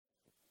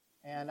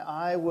And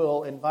I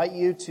will invite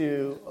you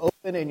to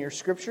open in your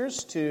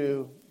scriptures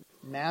to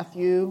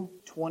Matthew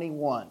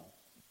 21.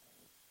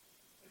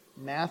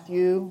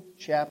 Matthew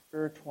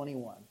chapter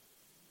 21.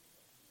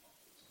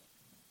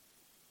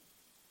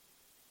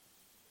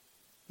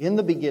 In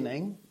the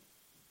beginning,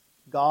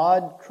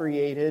 God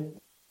created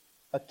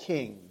a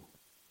king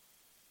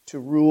to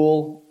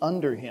rule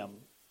under him.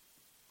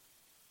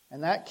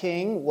 And that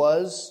king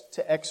was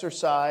to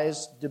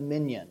exercise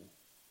dominion,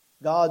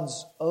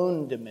 God's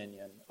own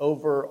dominion,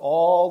 over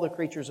all the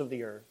creatures of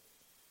the earth.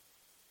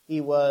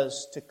 He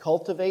was to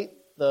cultivate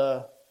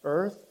the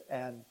earth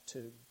and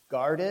to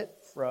guard it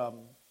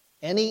from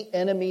any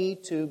enemy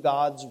to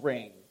God's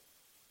reign.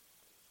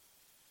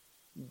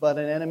 But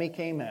an enemy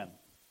came in,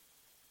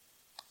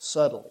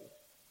 subtly.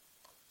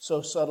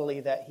 So subtly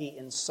that he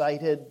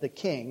incited the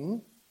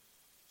king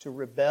to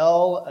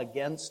rebel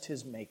against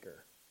his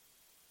maker.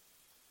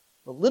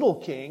 The little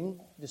king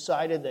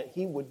decided that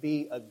he would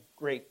be a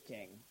great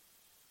king,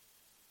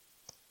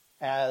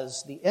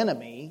 as the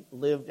enemy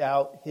lived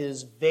out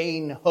his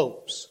vain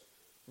hopes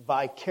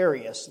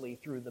vicariously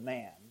through the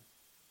man.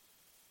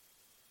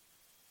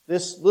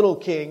 This little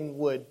king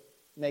would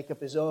make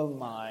up his own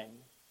mind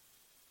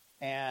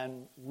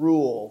and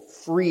rule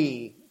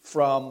free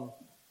from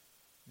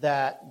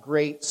that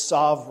great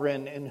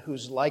sovereign in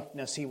whose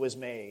likeness he was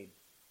made.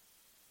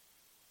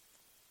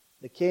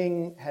 The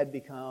king had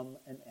become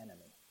an enemy.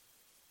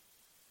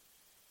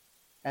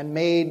 And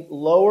made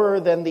lower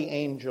than the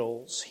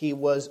angels, he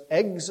was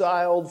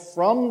exiled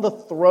from the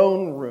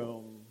throne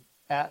room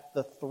at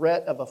the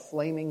threat of a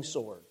flaming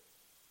sword.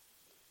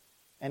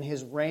 And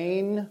his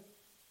reign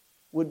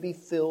would be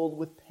filled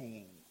with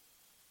pain.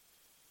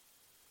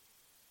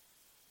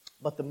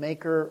 But the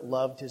Maker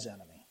loved his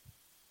enemy.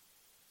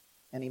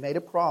 And he made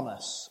a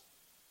promise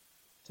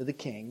to the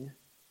king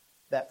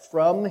that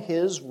from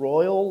his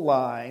royal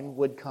line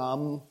would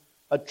come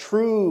a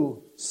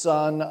true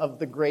son of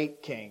the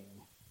great king.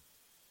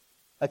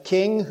 A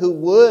king who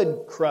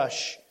would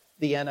crush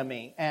the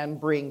enemy and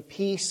bring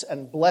peace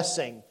and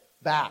blessing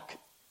back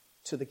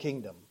to the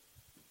kingdom.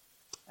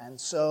 And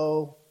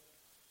so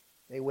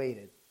they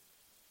waited.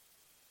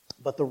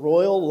 But the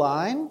royal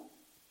line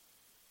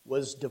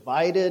was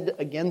divided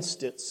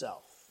against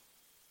itself.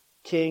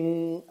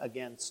 King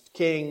against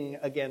king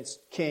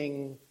against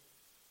king.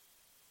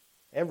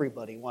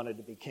 Everybody wanted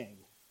to be king,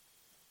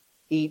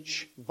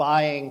 each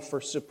vying for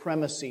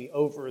supremacy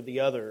over the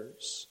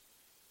others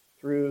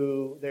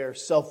through their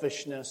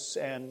selfishness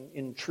and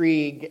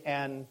intrigue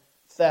and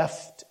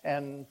theft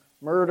and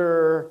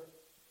murder.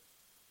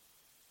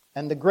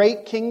 And the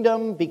great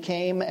kingdom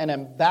became an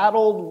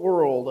embattled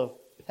world of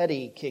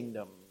petty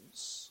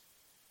kingdoms.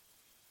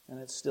 And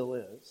it still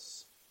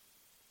is.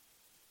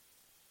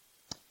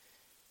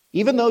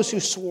 Even those who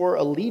swore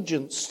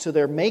allegiance to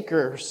their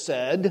Maker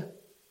said,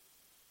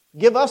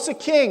 "Give us a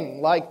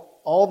king like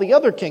all the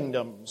other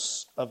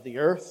kingdoms of the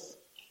earth.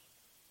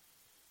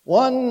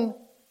 One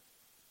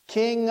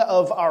king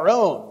of our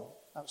own,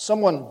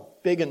 someone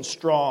big and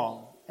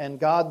strong." And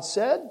God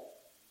said,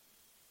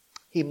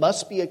 "He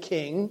must be a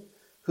king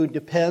who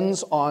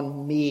depends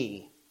on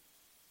me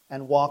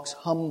and walks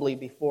humbly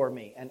before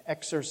me and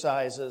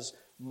exercises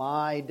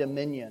my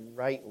dominion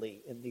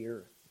rightly in the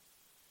earth."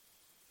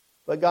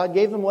 But God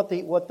gave them what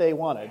they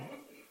wanted.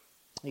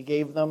 He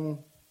gave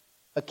them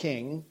a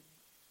king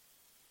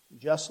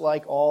just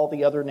like all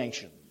the other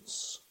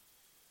nations.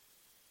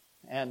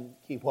 And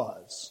he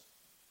was.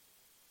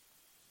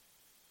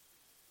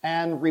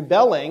 And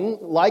rebelling,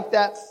 like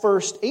that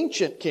first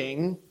ancient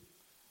king,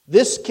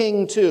 this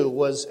king too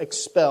was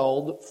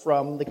expelled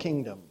from the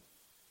kingdom.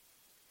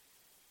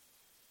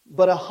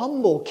 But a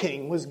humble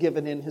king was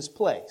given in his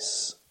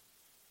place.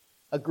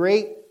 A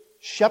great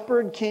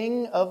shepherd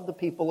king of the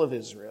people of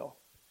Israel.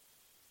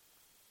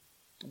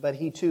 But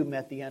he too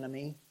met the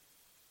enemy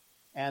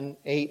and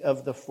ate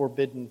of the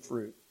forbidden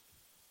fruit.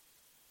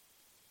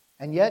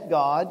 And yet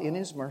God, in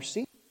his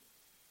mercy,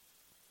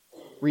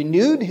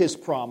 renewed his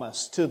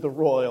promise to the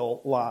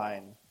royal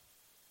line.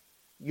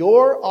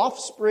 "Your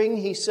offspring,"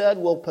 he said,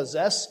 "will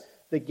possess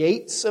the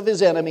gates of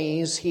his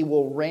enemies. He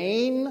will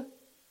reign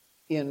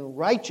in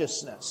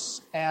righteousness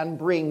and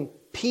bring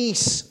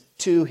peace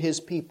to his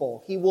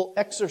people. He will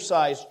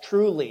exercise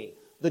truly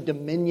the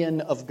dominion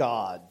of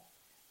God.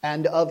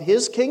 And of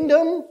his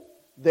kingdom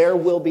there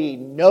will be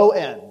no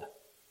end."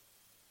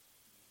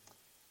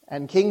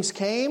 And kings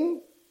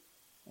came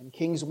and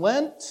kings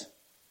went,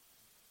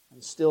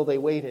 and still they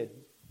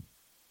waited,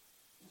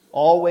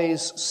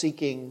 always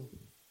seeking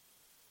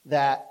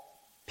that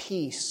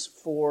peace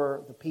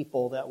for the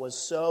people that was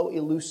so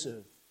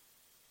elusive,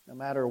 no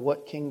matter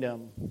what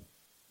kingdom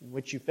in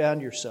which you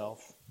found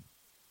yourself.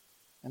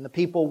 And the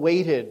people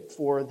waited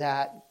for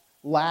that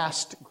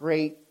last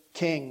great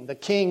king, the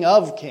King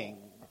of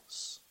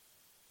Kings,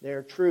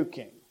 their true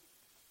king.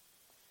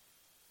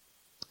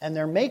 And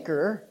their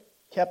Maker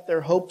kept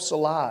their hopes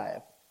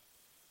alive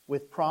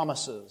with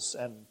promises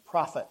and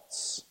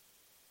prophets.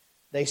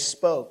 They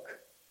spoke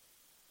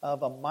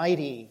of a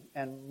mighty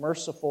and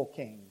merciful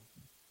king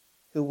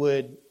who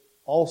would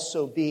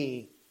also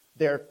be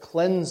their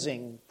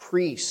cleansing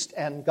priest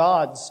and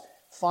God's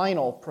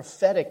final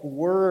prophetic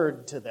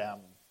word to them.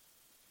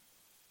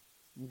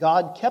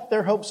 God kept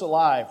their hopes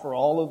alive for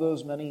all of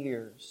those many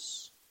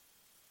years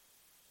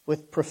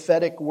with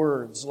prophetic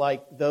words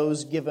like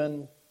those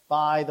given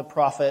by the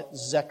prophet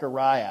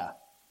Zechariah.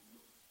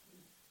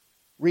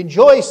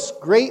 Rejoice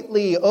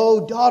greatly,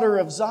 O daughter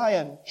of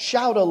Zion.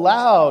 Shout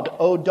aloud,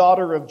 O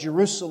daughter of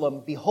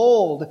Jerusalem.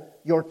 Behold,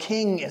 your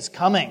king is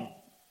coming.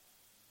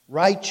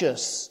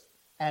 Righteous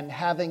and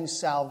having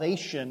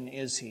salvation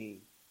is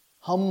he.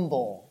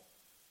 Humble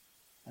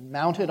and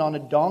mounted on a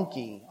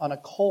donkey, on a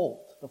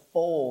colt, the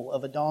foal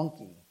of a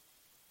donkey.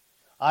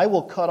 I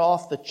will cut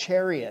off the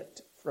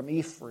chariot from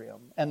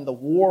Ephraim, and the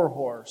war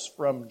horse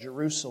from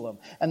Jerusalem,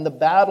 and the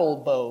battle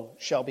bow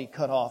shall be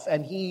cut off,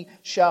 and he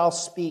shall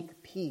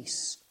speak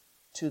peace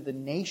to the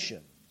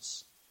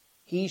nations.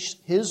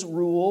 His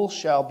rule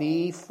shall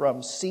be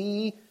from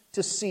sea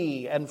to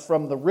sea, and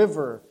from the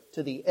river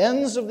to the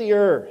ends of the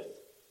earth.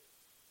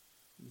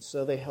 And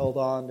so they held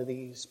on to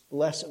these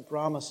blessed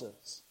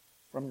promises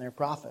from their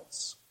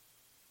prophets.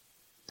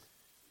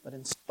 But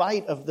in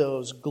spite of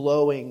those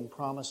glowing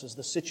promises,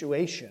 the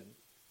situation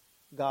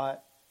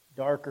got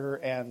darker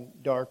and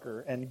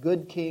darker, and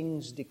good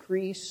kings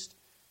decreased,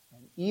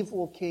 and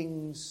evil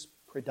kings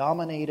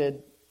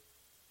predominated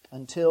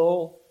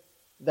until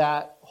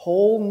that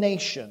whole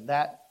nation,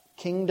 that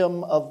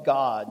kingdom of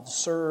God,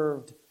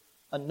 served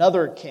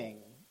another king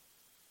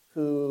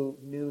who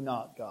knew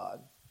not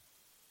God.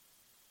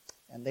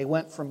 And they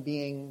went from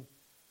being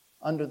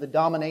under the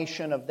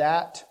domination of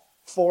that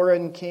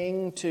foreign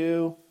king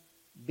to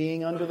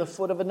being under the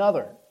foot of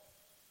another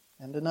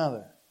and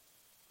another.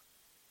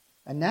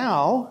 And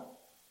now,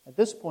 at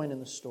this point in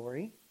the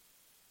story,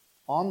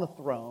 on the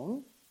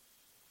throne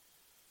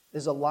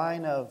is a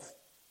line of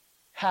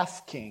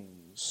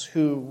half-kings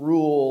who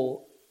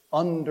rule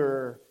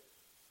under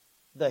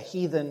the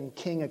heathen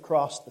king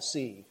across the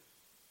sea.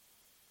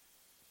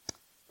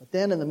 But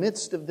then in the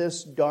midst of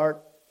this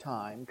dark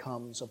time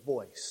comes a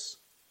voice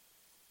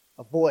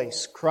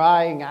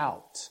crying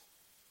out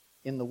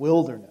in the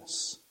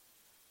wilderness,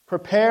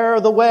 "Prepare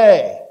the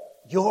way,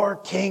 your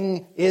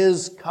king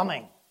is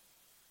coming.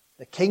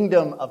 The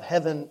kingdom of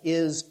heaven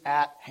is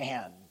at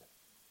hand."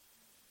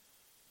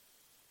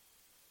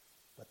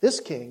 But this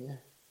king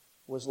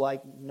was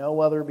like no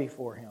other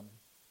before him.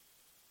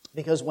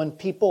 Because when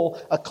people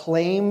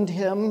acclaimed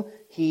him,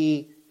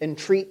 he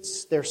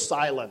entreats their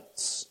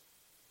silence.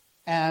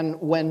 And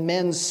when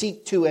men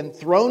seek to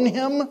enthrone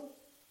him,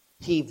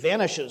 he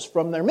vanishes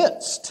from their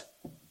midst.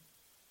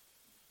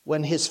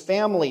 When his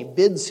family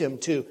bids him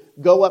to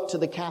go up to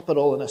the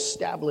capital and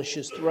establish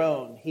his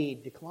throne, he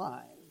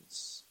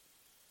declines.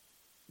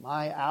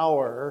 "My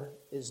hour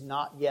is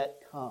not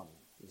yet come,"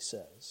 he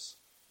says.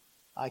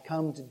 "I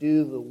come to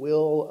do the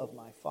will of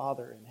my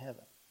Father in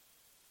heaven."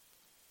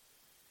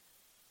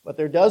 But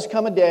there does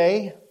come a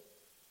day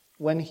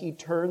when he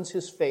turns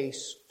his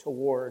face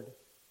toward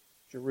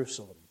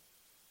Jerusalem.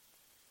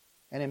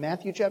 And in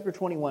Matthew chapter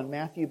 21,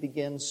 Matthew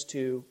begins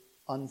to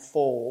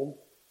unfold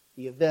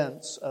the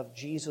events of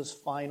Jesus'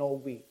 final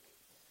week.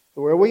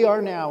 So where we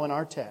are now in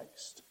our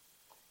text,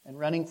 and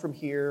running from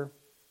here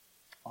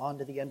on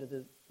to the end of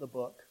the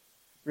book,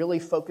 really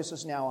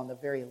focuses now on the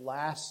very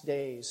last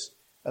days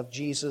of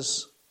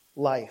Jesus'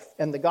 life.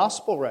 And the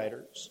gospel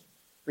writers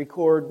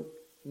record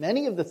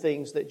many of the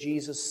things that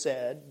Jesus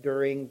said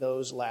during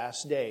those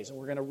last days. And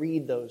we're going to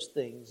read those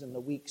things in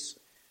the weeks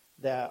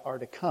that are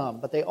to come.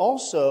 But they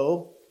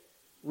also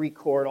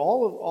record,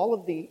 all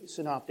of the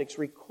synoptics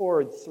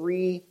record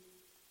three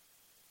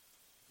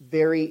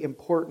very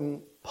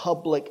important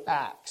public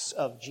acts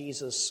of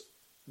Jesus'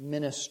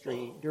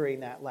 ministry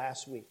during that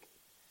last week.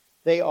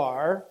 They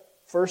are,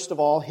 first of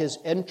all, his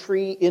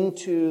entry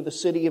into the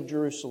city of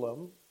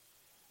Jerusalem,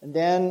 and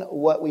then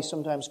what we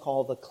sometimes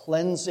call the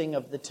cleansing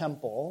of the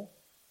temple,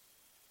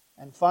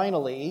 and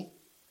finally,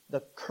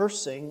 the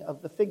cursing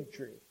of the fig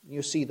tree.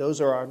 You see, those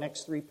are our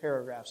next three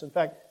paragraphs. In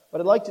fact,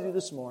 what I'd like to do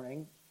this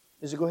morning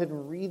is to go ahead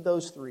and read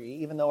those three,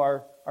 even though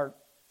our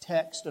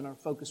text and our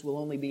focus will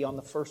only be on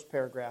the first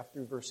paragraph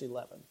through verse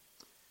 11.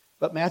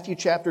 But Matthew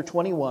chapter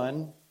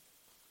 21,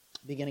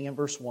 beginning in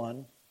verse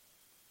 1.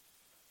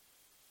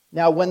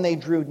 "Now when they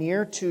drew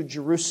near to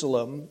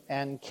Jerusalem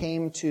and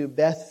came to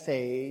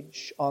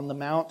Bethphage on the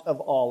Mount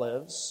of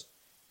Olives,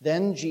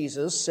 then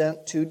Jesus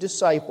sent 2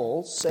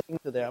 disciples, saying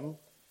to them,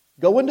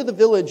 'Go into the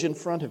village in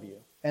front of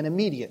you, and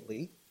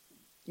immediately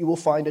you will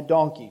find a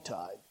donkey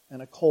tied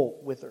and a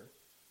colt with her.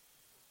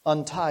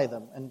 Untie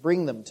them and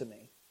bring them to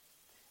me.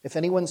 If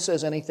anyone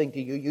says anything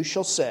to you, you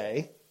shall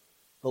say,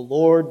 "The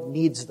Lord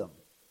needs them,"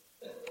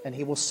 and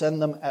he will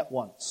send them at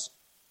once.'"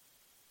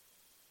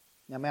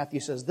 Now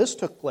Matthew says this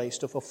took place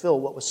to fulfill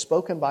what was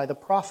spoken by the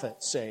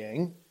prophet,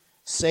 saying,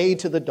 "Say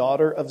to the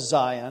daughter of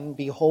Zion,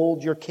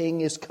 behold, your king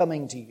is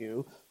coming to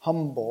you,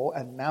 humble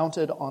and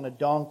mounted on a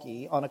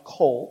donkey, on a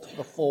colt,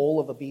 the foal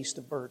of a beast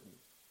of burden."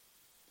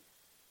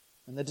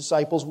 And the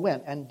disciples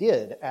went and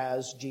did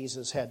as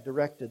Jesus had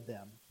directed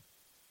them.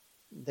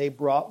 They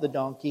brought the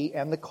donkey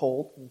and the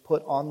colt and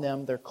put on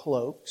them their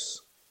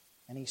cloaks,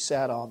 and he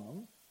sat on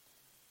them.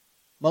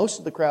 Most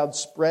of the crowd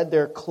spread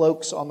their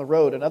cloaks on the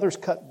road, and others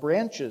cut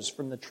branches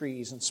from the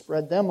trees and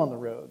spread them on the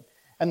road.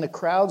 And the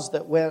crowds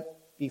that went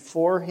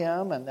before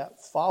him and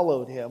that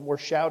followed him were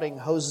shouting,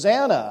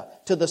 "Hosanna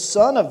to the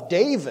Son of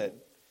David!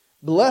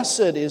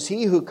 Blessed is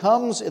he who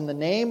comes in the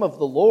name of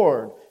the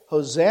Lord!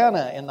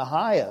 Hosanna in the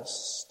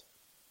highest!"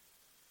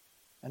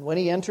 And when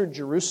he entered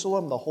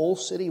Jerusalem, the whole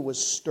city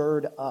was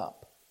stirred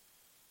up,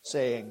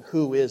 saying,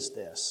 "Who is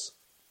this?"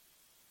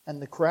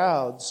 And the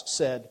crowds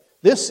said,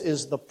 "This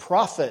is the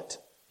prophet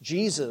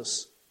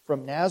Jesus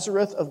from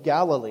Nazareth of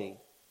Galilee."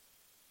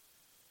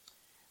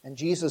 And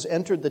Jesus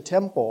entered the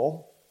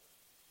temple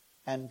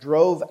and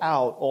drove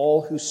out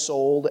all who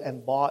sold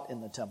and bought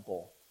in the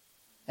temple.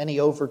 And he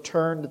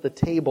overturned the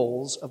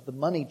tables of the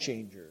money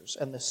changers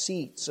and the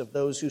seats of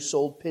those who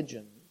sold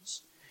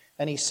pigeons.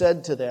 And he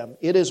said to them,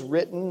 "It is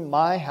written,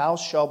 'My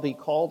house shall be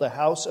called a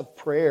house of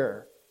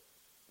prayer,'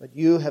 but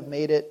you have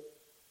made it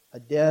a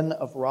den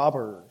of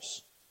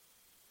robbers."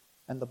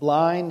 And the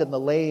blind and the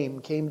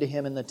lame came to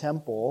him in the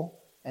temple,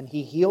 and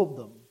he healed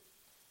them.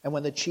 And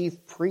when the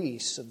chief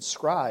priests and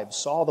scribes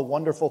saw the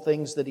wonderful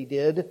things that he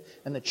did,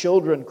 and the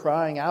children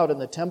crying out in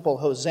the temple,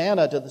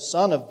 "Hosanna to the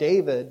Son of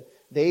David,"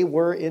 they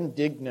were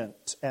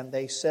indignant. And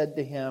they said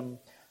to him,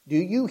 "Do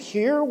you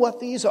hear what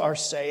these are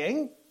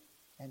saying?"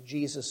 And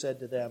Jesus said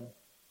to them,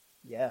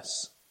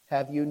 "Yes.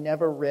 Have you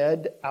never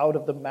read, 'Out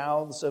of the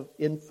mouths of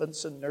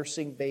infants and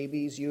nursing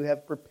babies you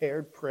have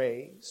prepared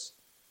praise'?"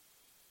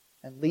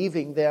 And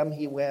leaving them,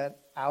 he went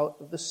out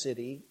of the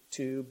city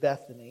to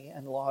Bethany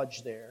and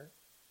lodged there.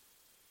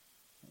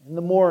 In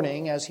the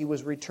morning, as he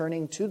was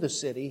returning to the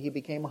city, he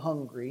became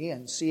hungry,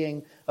 and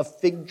seeing a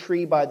fig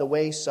tree by the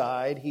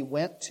wayside, he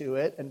went to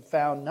it and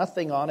found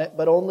nothing on it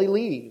but only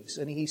leaves.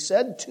 And he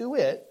said to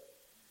it,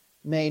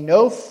 "May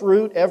no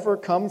fruit ever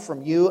come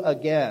from you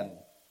again."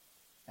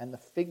 And the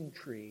fig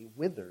tree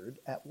withered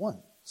at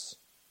once.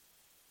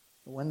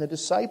 When the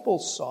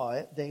disciples saw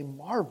it, they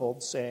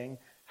marveled, saying,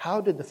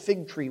 "How did the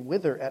fig tree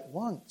wither at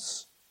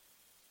once?"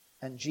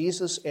 And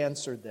Jesus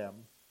answered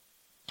them,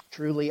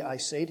 "Truly I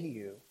say to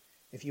you,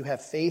 if you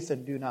have faith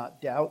and do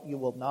not doubt, you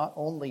will not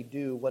only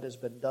do what has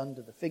been done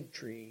to the fig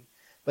tree,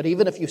 but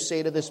even if you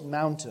say to this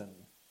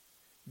mountain,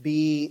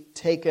 'Be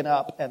taken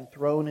up and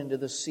thrown into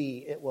the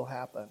sea,' it will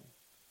happen.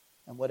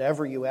 And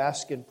whatever you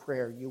ask in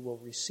prayer, you will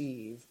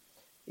receive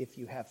if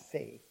you have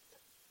faith."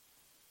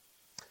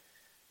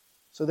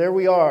 So there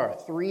we are,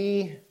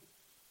 3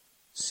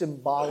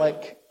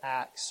 symbolic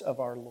acts of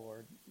our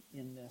Lord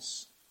in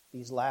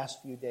these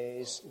last few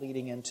days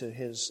leading into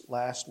his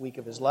last week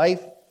of his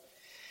life.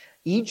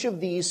 Each of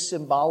these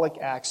symbolic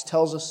acts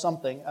tells us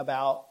something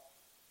about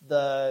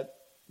the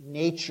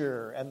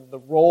nature and the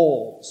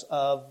roles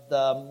of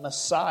the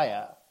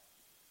Messiah.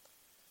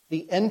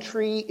 The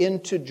entry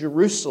into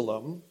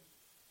Jerusalem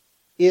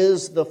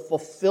is the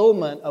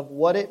fulfillment of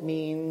what it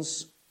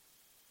means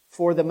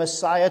for the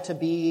Messiah to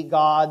be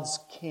God's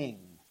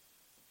king,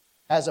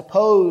 as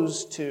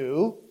opposed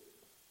to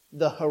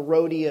the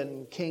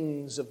Herodian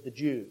kings of the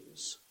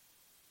Jews.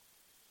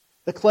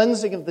 The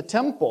cleansing of the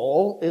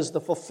temple is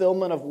the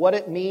fulfillment of what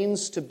it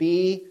means to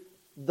be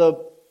the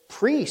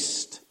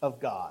priest of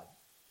God,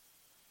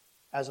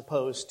 as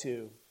opposed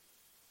to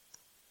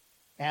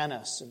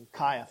Annas and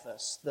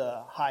Caiaphas,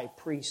 the high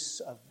priests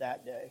of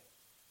that day.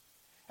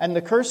 And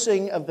the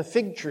cursing of the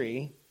fig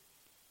tree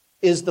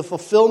is the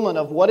fulfillment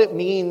of what it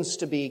means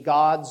to be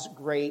God's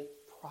great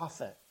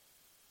prophet,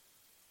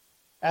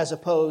 as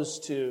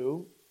opposed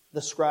to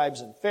the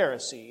scribes and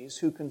Pharisees,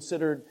 who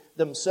considered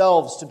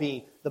themselves to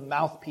be the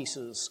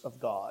mouthpieces of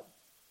God.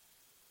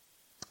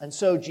 And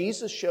so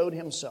Jesus showed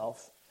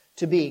himself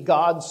to be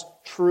God's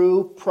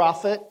true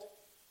prophet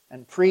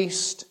and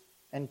priest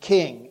and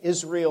king,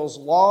 Israel's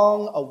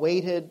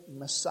long-awaited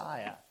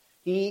Messiah.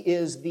 He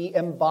is the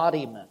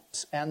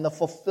embodiment and the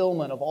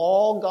fulfillment of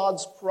all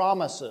God's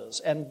promises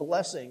and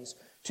blessings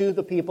to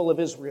the people of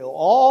Israel.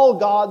 All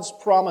God's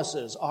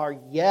promises are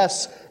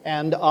yes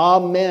and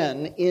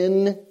amen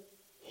in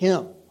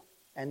him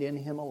and in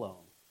him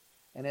alone.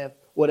 And if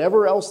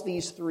whatever else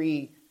these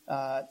 3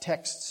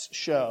 texts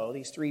show,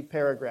 these 3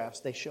 paragraphs,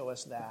 they show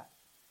us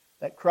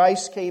that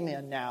Christ came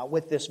in now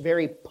with this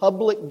very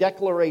public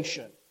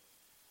declaration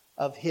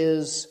of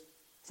his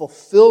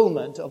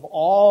fulfillment of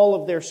all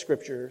of their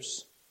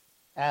scriptures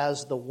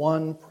as the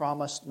one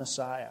promised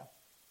Messiah.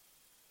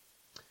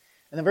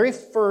 And the very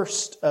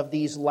first of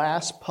these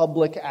last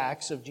public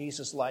acts of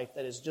Jesus' life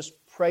that is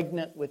just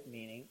pregnant with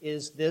meaning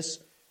is this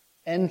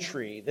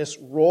entry, this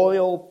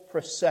royal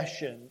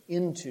procession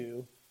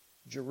into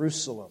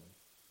Jerusalem.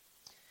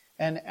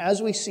 And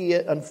as we see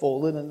it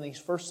unfolded in these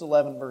first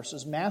 11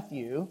 verses,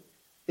 Matthew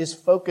is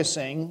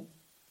focusing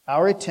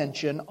our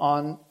attention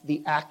on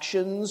the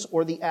actions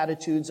or the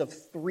attitudes of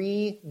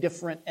 3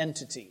 different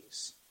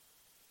entities.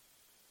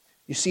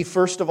 You see,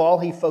 first of all,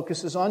 he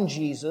focuses on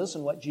Jesus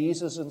and what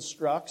Jesus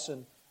instructs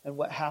and and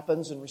what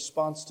happens in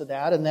response to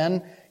that. And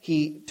then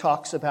he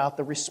talks about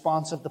the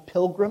response of the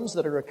pilgrims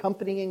that are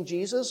accompanying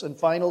Jesus. And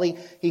finally,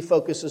 he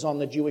focuses on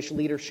the Jewish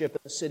leadership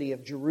in the city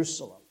of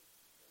Jerusalem.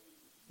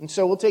 And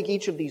so we'll take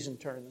each of these in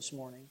turn this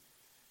morning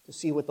to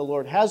see what the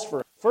Lord has for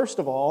us. First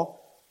of all,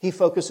 he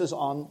focuses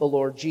on the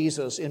Lord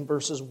Jesus in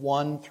verses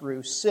 1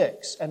 through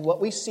 6. And what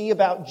we see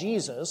about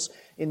Jesus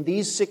in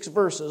these 6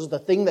 verses, the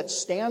thing that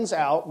stands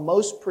out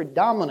most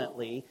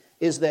predominantly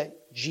is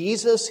that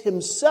Jesus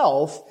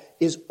himself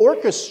is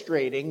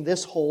orchestrating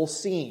this whole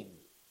scene.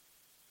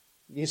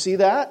 You see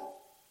that?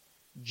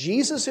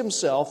 Jesus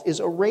himself is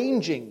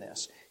arranging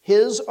this.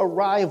 His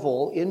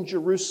arrival in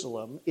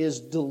Jerusalem is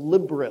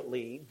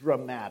deliberately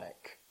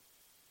dramatic.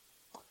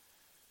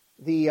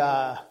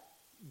 The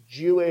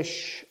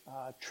Jewish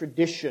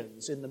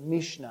traditions in the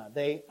Mishnah,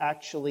 they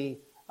actually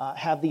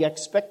have the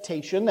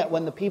expectation that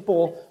when the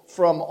people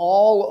from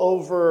all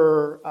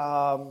over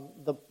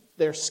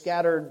their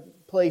scattered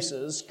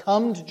places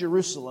come to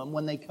Jerusalem,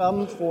 when they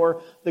come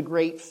for the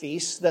great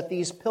feast, that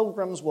these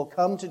pilgrims will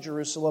come to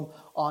Jerusalem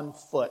on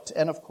foot.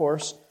 And of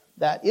course,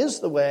 that is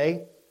the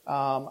way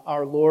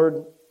our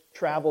Lord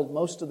traveled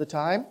most of the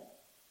time.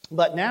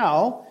 But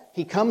now,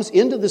 he comes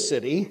into the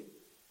city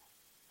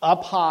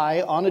up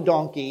high on a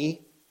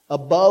donkey,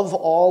 above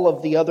all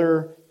of the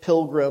other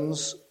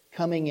pilgrims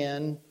coming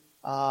in.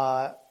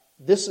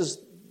 This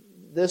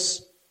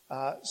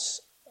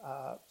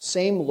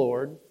same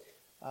Lord,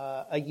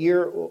 a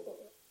year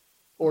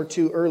or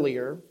two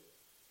earlier,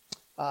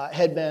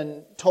 had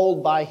been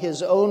told by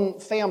his own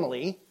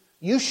family,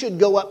 you should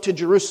go up to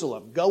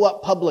Jerusalem, go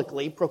up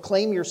publicly,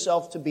 proclaim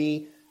yourself to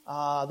be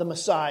the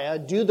Messiah,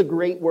 do the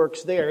great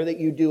works there that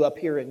you do up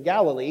here in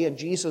Galilee, and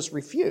Jesus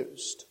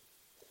refused.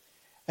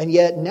 And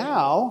yet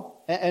now,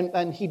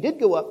 and he did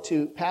go up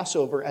to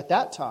Passover at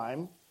that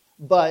time,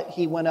 but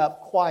he went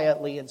up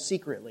quietly and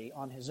secretly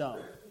on his own.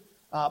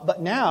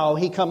 But now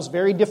he comes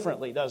very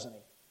differently, doesn't he?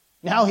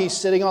 Now he's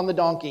sitting on the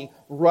donkey,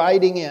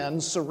 riding in,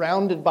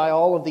 surrounded by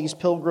all of these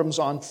pilgrims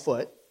on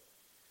foot.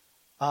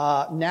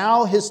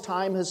 Now his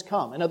time has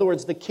come. In other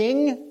words, the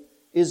king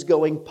is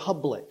going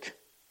public.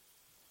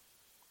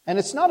 And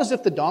it's not as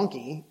if the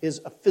donkey is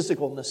a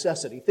physical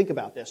necessity. Think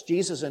about this.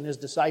 Jesus and his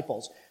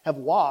disciples have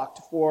walked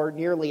for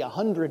nearly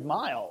 100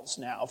 miles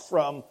now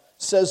from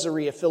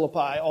Caesarea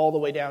Philippi all the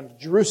way down to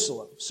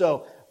Jerusalem.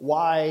 So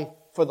why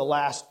for the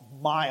last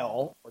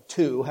mile or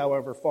two,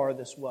 however far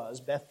this was,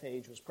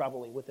 Bethphage was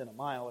probably within a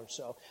mile or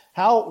so.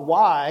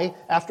 Why,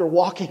 after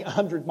walking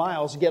 100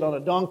 miles, get on a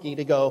donkey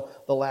to go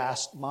the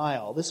last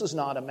mile? This is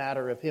not a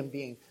matter of him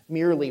being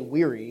merely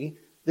weary.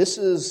 This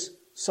is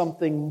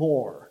something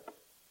more.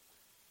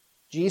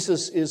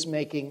 Jesus is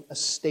making a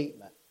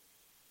statement.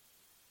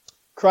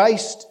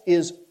 Christ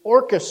is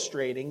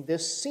orchestrating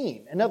this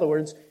scene. In other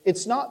words,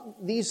 it's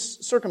not these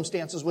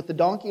circumstances with the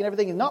donkey and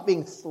everything, and not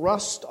being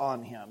thrust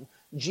on him.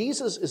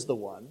 Jesus is the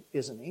one,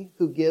 isn't he,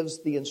 who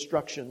gives the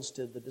instructions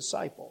to the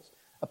disciples.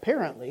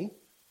 Apparently,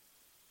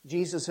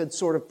 Jesus had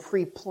sort of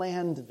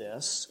pre-planned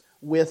this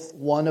with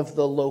one of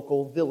the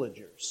local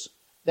villagers,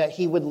 that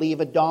he would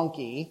leave a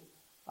donkey,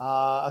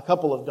 a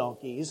couple of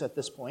donkeys at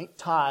this point,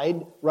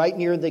 tied right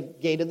near the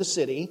gate of the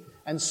city.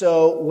 And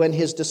so when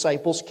his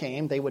disciples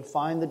came, they would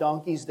find the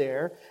donkeys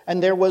there.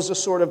 And there was a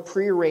sort of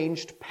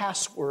prearranged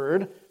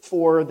password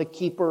for the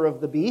keeper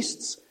of the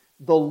beasts.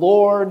 The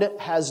Lord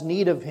has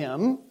need of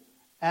him.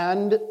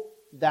 And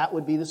that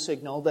would be the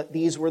signal that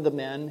these were the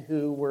men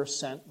who were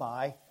sent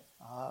by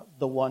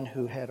the one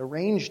who had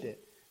arranged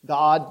it.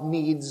 God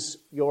needs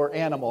your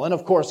animal. And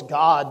of course,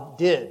 God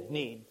did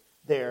need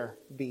their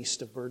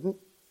beast of burden.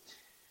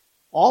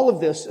 All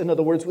of this, in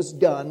other words, was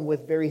done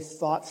with very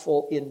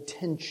thoughtful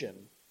intention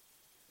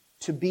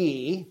to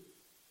be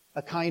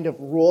a kind of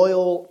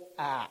royal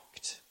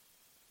act,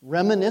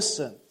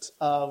 reminiscent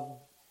of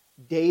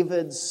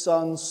David's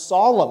son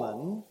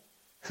Solomon,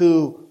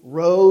 who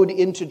rode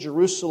into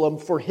Jerusalem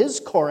for his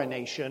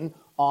coronation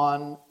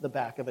on the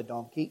back of a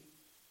donkey.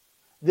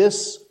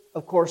 This,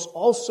 of course,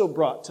 also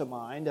brought to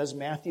mind, as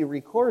Matthew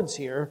records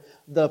here,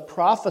 the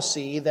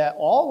prophecy that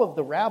all of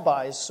the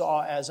rabbis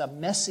saw as a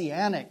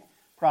messianic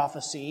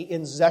prophecy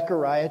in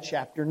Zechariah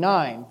chapter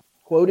 9,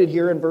 quoted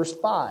here in verse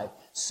 5.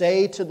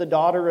 Say to the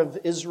daughter of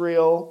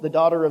Israel, the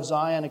daughter of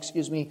Zion,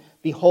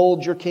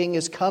 behold, your king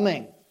is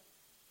coming,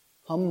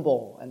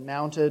 humble and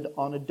mounted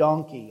on a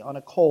donkey, on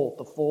a colt,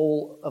 the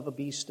foal of a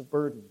beast of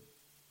burden.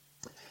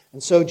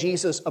 And so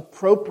Jesus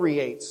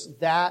appropriates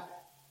that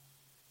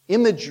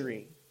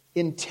imagery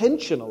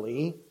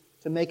intentionally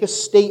to make a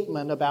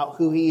statement about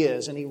who he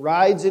is. And he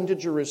rides into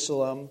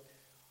Jerusalem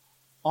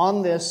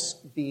on this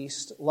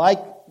beast, like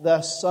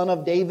the son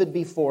of David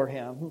before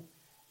him,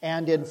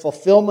 and in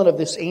fulfillment of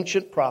this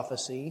ancient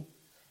prophecy.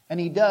 And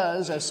he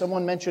does, as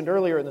someone mentioned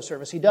earlier in the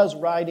service, he does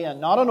ride in,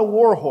 not on a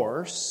war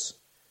horse,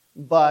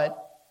 but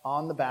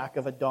on the back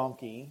of a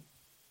donkey.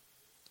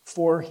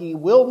 For he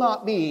will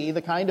not be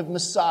the kind of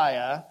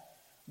Messiah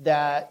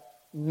that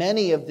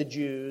many of the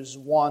Jews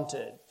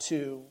wanted,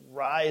 to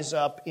rise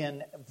up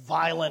in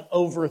violent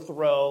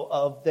overthrow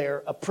of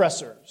their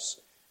oppressors.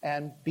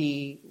 and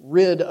be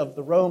rid of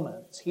the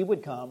Romans. He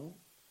would come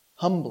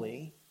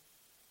humbly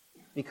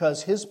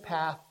because his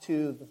path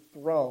to the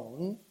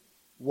throne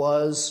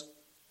was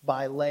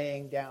by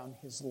laying down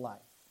his life.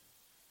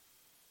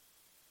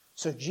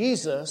 So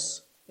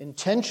Jesus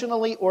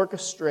intentionally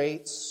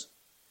orchestrates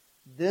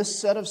this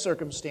set of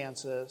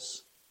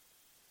circumstances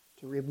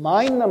to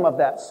remind them of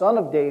that Son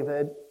of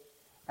David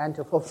and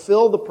to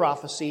fulfill the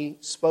prophecy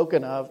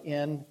spoken of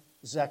in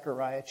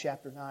Zechariah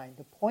chapter 9,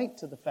 to point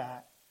to the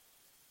fact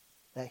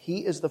that he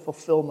is the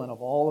fulfillment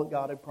of all that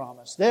God had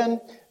promised. Then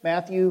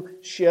Matthew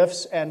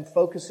shifts and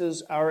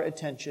focuses our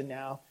attention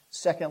now,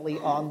 secondly,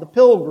 on the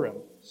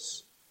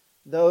pilgrims.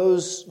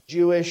 Those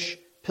Jewish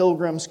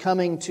pilgrims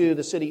coming to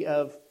the city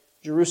of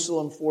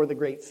Jerusalem for the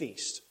great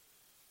feast.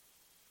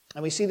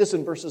 And we see this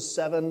in verses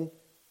 7,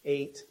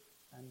 8,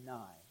 and 9.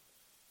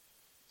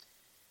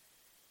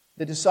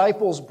 The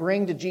disciples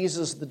bring to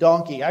Jesus the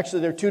donkey.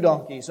 Actually, there are two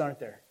donkeys, aren't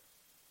there?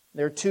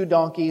 There are two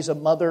donkeys, a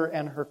mother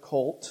and her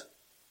colt.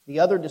 The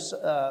other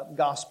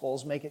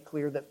Gospels make it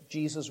clear that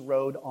Jesus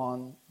rode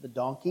on the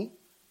donkey,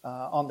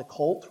 on the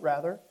colt,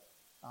 rather.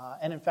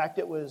 And in fact,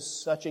 it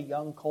was such a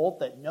young colt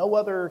that no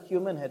other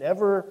human had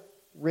ever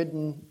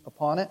ridden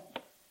upon it,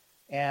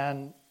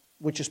 and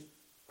which is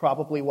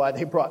probably why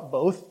they brought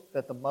both,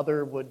 that the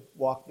mother would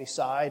walk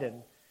beside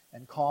and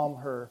calm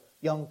her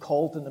young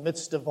colt in the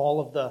midst of all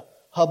of the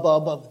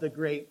hubbub of the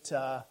great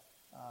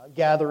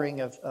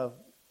gathering of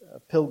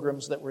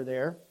pilgrims that were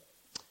there.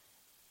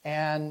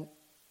 And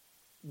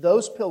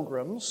those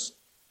pilgrims,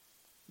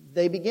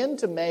 they begin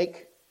to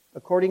make,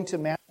 according to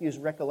Matthew's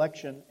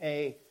recollection,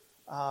 a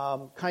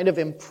kind of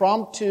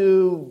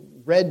impromptu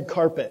red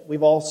carpet.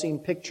 We've all seen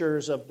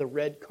pictures of the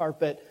red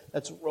carpet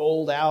that's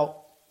rolled out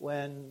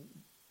when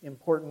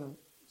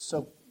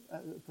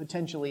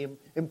supposedly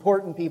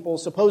important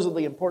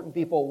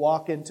people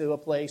walk into a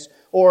place,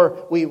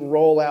 or we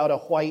roll out a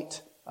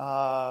white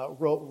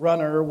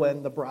runner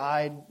when the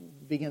bride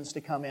begins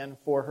to come in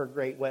for her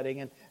great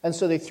wedding. And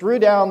so they threw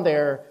down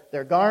their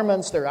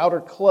garments, their outer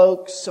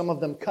cloaks. Some of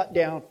them cut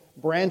down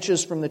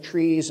branches from the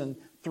trees and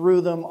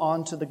threw them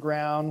onto the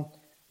ground,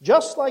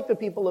 just like the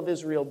people of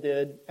Israel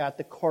did at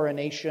the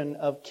coronation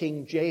of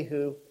King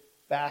Jehu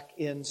back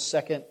in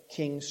 2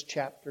 Kings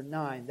chapter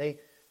 9. They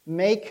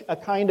make a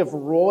kind of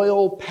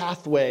royal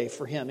pathway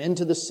for him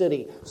into the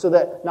city so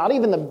that not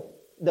even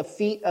the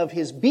feet of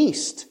his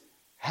beast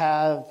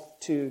have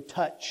to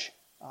touch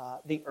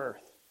the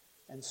earth.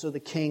 And so the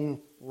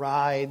king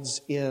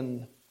rides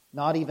in,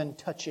 not even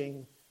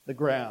touching the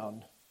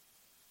ground.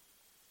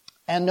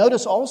 And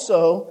notice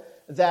also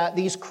that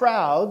these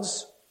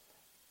crowds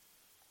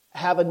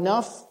have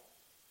enough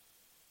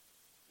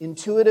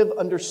intuitive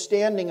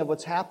understanding of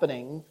what's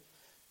happening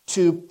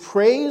to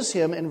praise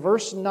him in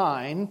verse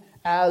 9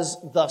 as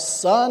the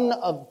Son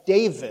of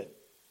David.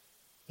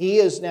 He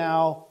is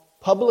now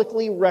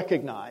publicly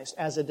recognized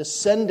as a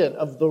descendant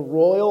of the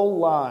royal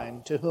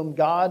line to whom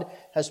God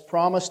has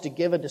promised to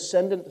give a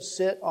descendant to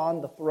sit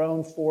on the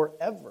throne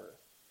forever.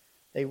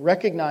 They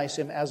recognize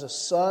him as a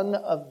son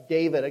of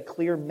David, a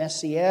clear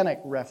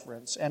messianic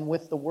reference. And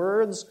with the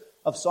words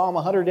of Psalm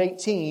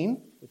 118,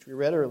 which we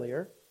read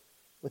earlier,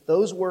 with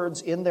those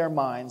words in their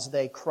minds,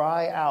 they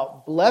cry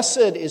out,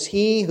 "Blessed is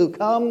he who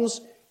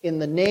comes in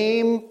the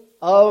name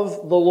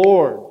of the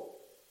Lord."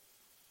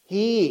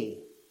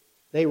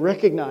 They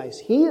recognize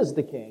he is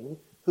the king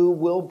who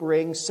will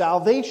bring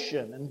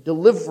salvation and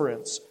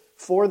deliverance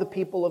for the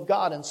people of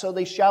God. And so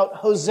they shout,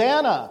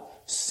 "Hosanna,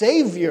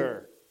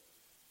 Savior,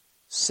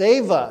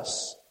 save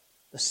us.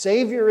 The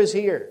Savior is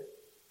here."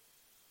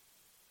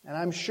 And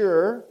I'm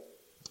sure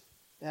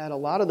that a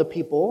lot of the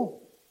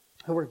people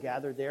who were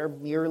gathered there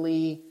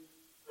merely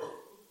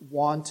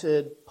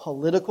wanted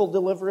political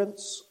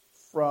deliverance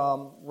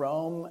from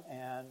Rome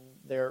and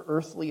their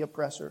earthly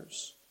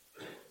oppressors.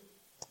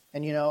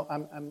 And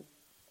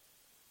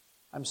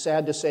I'm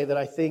sad to say that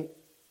I think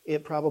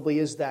it probably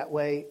is that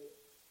way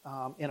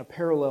in a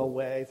parallel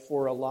way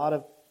for a lot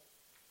of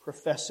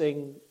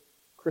professing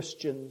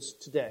Christians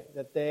today,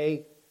 that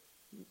they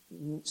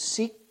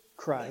seek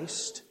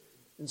Christ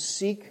and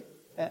seek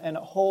and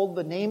hold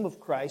the name of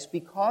Christ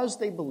because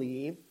they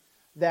believe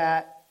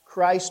that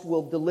Christ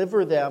will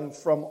deliver them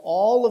from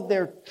all of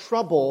their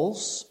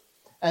troubles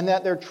and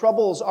that their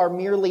troubles are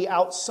merely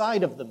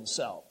outside of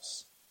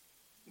themselves.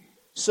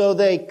 So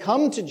they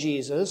come to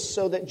Jesus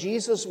so that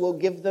Jesus will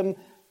give them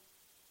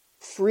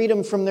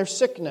freedom from their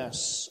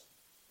sickness.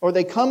 Or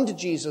they come to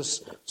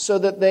Jesus so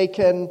that they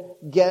can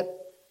get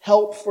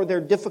help for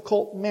their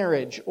difficult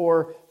marriage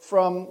or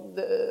from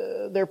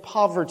their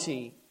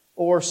poverty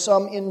or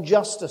some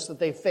injustice that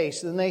they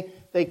face. Then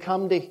they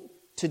come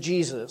to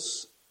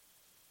Jesus.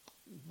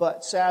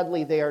 But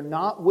sadly, they are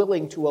not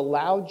willing to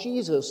allow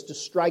Jesus to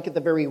strike at the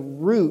very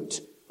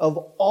root of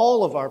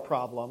all of our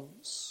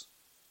problems.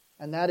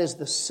 And that is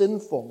the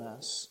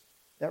sinfulness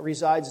that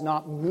resides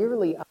not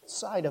merely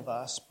outside of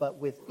us, but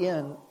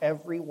within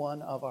every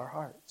one of our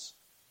hearts.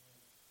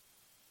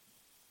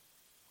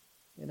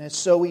 And it's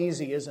so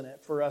easy, isn't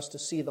it, for us to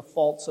see the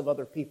faults of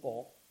other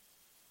people,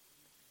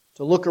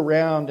 to look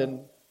around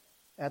and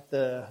at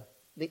the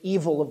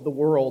evil of the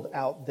world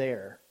out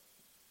there.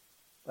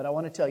 But I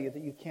want to tell you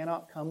that you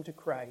cannot come to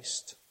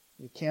Christ,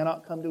 you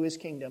cannot come to His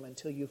kingdom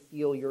until you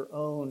feel your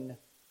own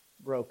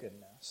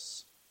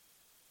brokenness.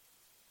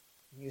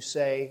 You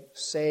say,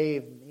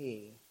 save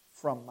me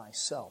from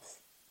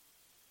myself.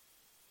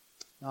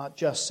 Not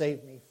just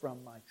save me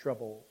from my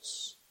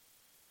troubles.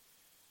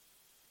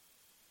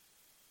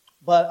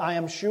 But I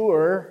am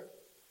sure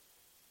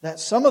that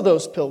some of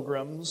those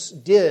pilgrims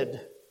did,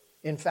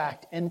 in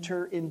fact,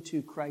 enter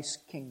into Christ's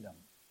kingdom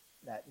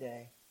that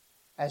day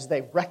as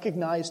they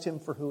recognized Him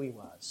for who He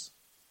was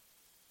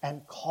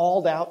and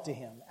called out to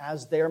Him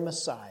as their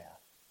Messiah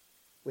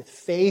with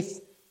faith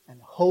and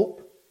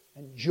hope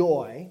and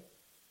joy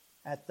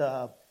at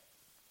the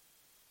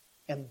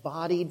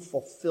embodied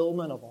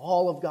fulfillment of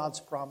all of God's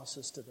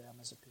promises to them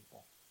as a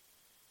people.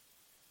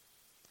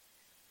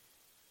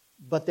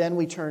 But then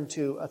we turn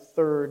to a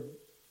third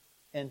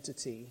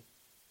entity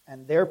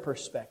and their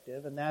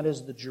perspective, and that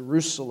is the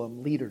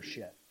Jerusalem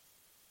leadership.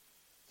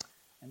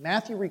 And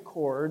Matthew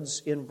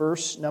records in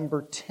verse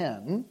number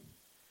 10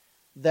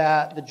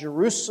 that the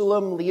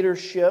Jerusalem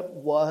leadership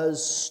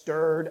was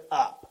stirred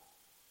up.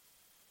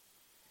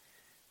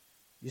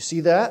 You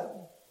see that?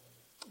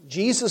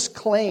 Jesus'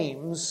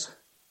 claims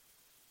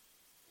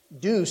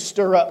do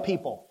stir up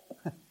people.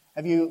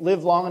 Have you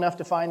lived long enough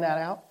to find that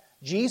out?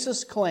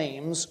 Jesus'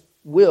 claims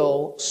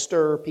will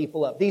stir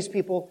people up. These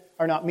people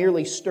are not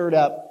merely stirred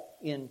up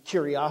in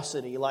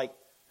curiosity, like,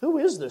 who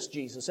is this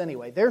Jesus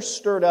anyway? They're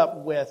stirred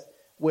up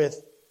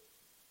with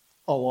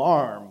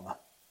alarm.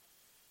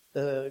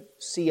 The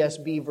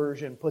CSB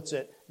version puts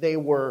it, they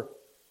were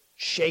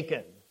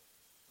shaken.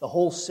 The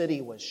whole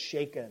city was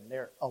shaken.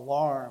 They're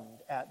alarmed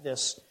at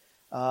this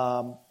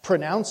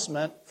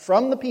pronouncement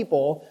from the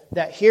people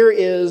that here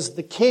is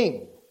the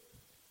king.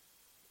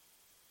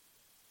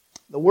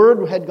 The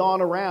word had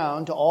gone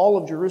around to all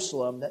of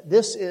Jerusalem that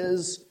this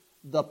is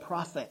the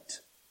prophet.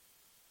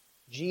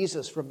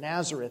 Jesus from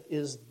Nazareth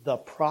is the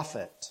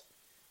prophet,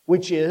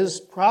 which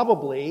is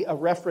probably a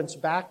reference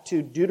back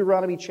to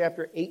Deuteronomy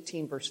chapter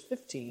 18, verse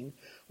 15,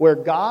 where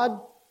God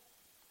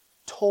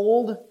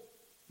told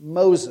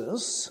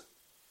Moses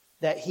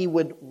that He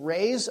would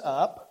raise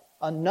up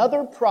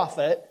another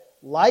prophet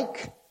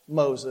like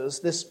Moses,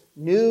 this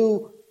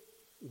new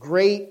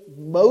great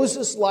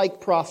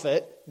Moses-like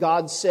prophet.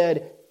 God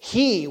said,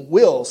 He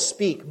will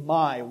speak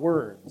my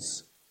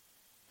words.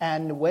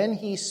 And when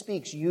He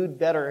speaks, you'd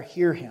better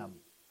hear Him.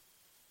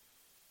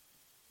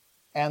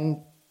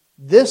 And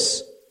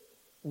this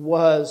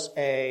was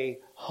a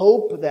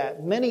hope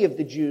that many of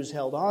the Jews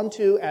held on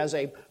to as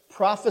a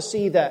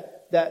prophecy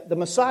that the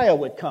Messiah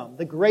would come,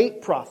 the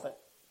great prophet,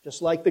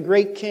 just like the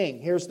great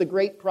king. Here's the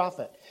great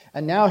prophet.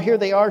 And now here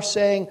they are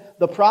saying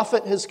the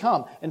prophet has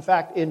come. In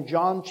fact, in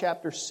John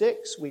chapter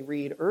 6, we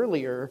read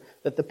earlier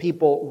that the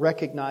people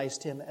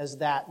recognized Him as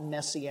that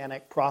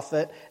messianic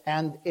prophet.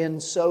 And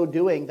in so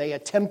doing, they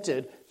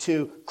attempted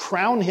to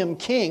crown Him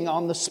king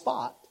on the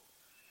spot.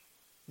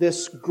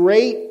 This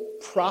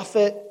great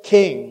prophet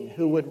king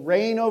who would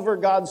reign over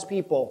God's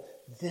people.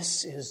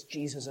 This is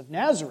Jesus of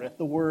Nazareth.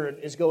 The word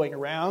is going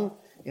around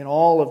in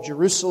all of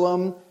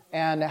Jerusalem.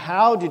 And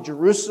how did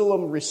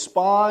Jerusalem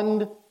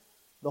respond?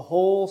 The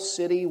whole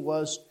city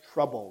was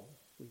troubled,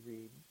 we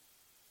read.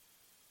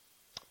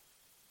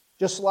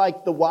 Just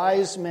like the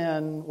wise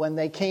men, when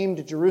they came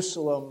to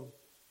Jerusalem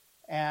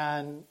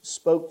and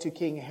spoke to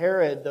King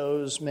Herod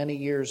those many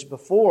years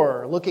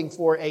before, looking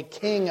for a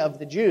king of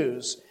the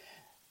Jews.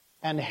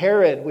 And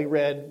Herod, we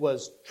read,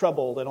 was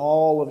troubled, and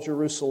all of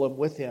Jerusalem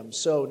with him.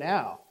 So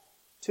now,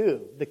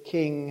 too, the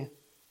king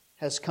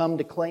has come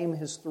to claim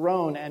his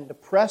throne and to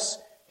press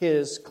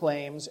his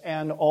claims,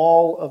 and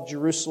all of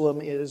Jerusalem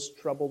is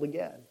troubled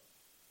again.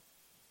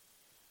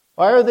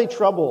 Why are they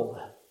troubled?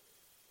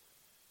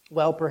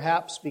 Well,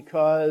 perhaps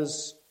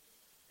because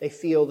they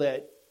feel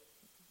that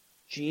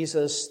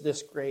Jesus,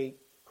 this great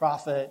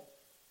prophet,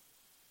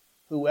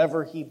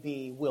 whoever He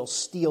be, will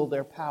steal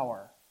their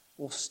power,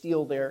 will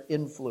steal their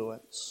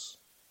influence.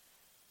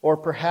 Or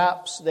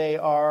perhaps they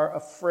are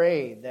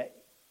afraid that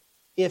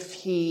if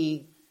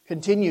He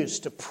continues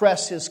to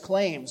press His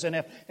claims, and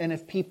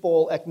if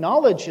people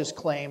acknowledge His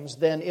claims,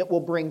 then it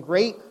will bring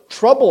great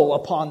trouble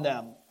upon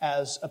them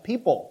as a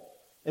people.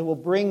 It will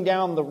bring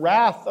down the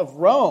wrath of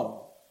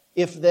Rome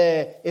if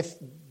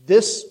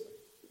this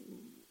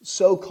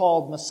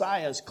so-called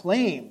Messiah's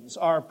claims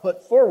are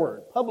put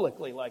forward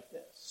publicly like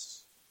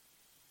this.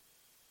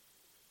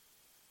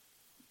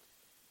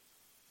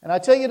 And I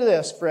tell you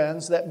this,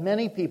 friends, that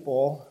many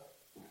people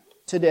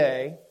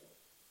today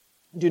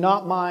do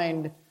not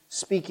mind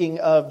speaking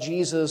of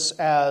Jesus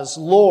as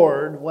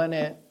Lord when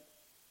it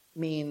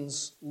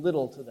means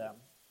little to them.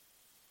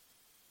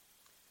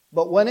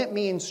 But when it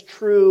means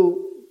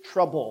true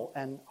trouble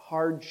and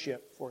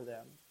hardship for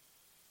them,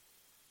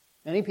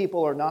 many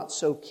people are not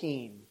so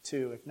keen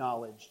to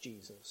acknowledge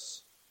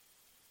Jesus.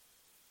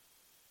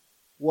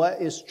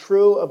 What is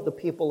true of the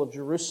people of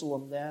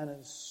Jerusalem then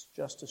is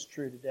just as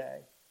true today.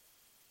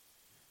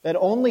 That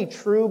only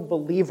true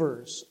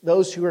believers,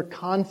 those who are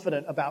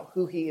confident about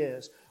who He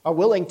is, are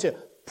willing to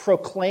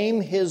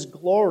proclaim His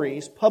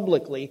glories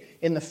publicly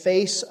in the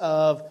face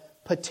of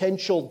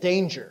potential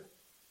danger,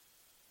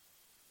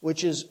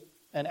 which is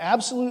an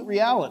absolute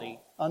reality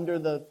under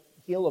the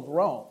heel of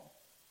Rome.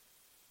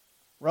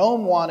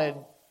 Rome wanted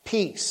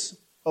peace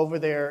over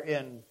there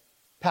in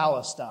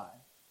Palestine,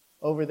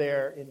 over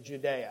there in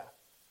Judea.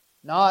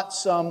 Not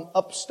some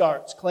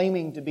upstarts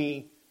claiming to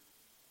be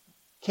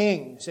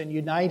kings and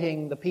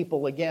uniting the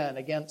people again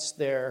against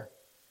their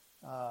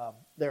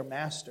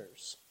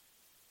masters.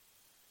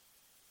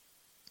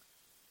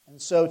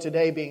 And so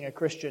today being a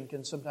Christian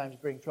can sometimes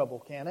bring trouble,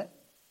 can it?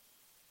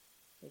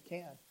 It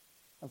can.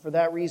 And for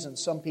that reason,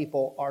 some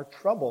people are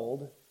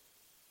troubled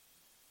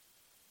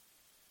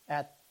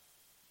at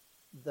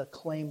the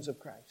claims of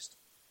Christ.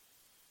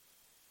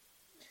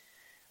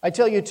 I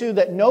tell you too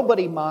that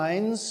nobody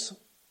minds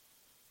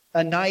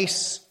a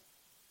nice,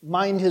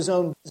 mind his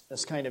own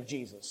business kind of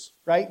Jesus,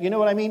 right? You know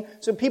what I mean?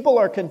 So people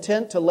are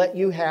content to let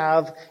you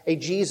have a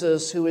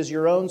Jesus who is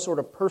your own sort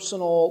of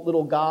personal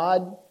little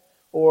God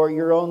or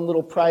your own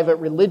little private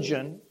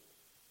religion,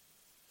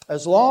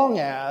 as long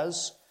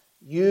as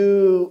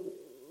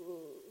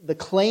the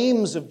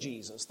claims of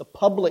Jesus, the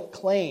public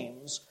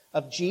claims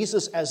of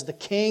Jesus as the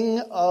King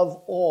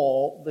of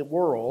all the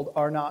world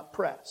are not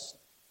pressed.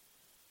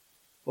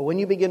 But when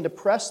you begin to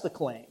press the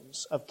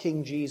claims of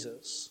King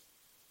Jesus,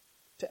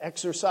 to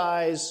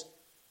exercise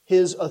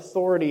His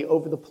authority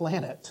over the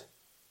planet,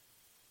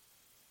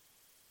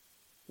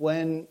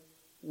 when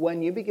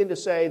you begin to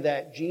say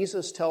that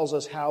Jesus tells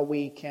us how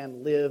we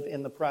can live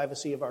in the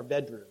privacy of our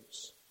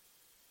bedrooms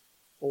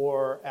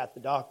or at the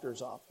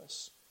doctor's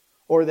office,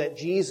 or that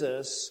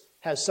Jesus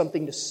has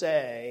something to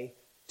say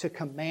to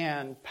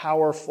command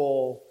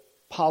powerful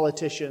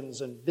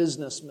politicians and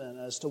businessmen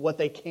as to what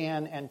they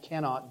can and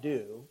cannot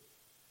do,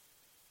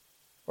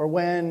 or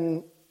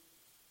when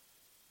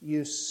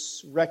you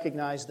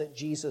recognize that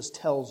Jesus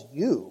tells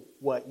you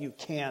what you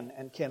can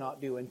and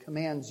cannot do and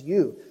commands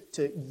you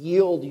to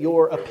yield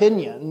your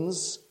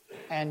opinions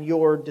and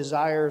your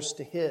desires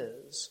to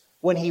His.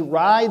 When He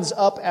rides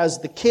up as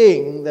the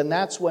king, then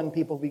that's when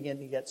people begin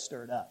to get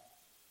stirred up.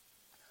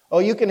 Oh,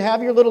 you can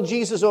have your little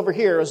Jesus over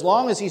here as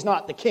long as He's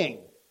not the king.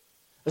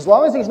 As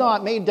long as He's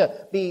not made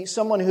to be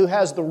someone who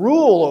has the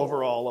rule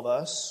over all of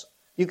us,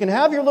 you can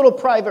have your little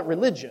private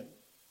religion.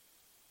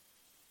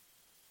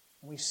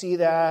 We see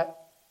that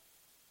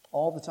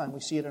all the time. We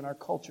see it in our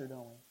culture,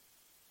 don't we?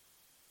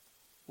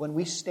 When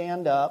we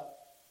stand up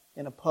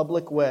in a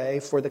public way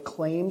for the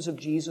claims of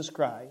Jesus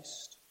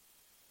Christ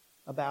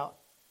about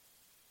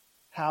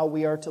how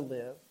we are to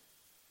live,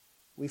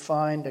 we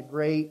find a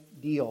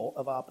great deal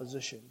of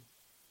opposition.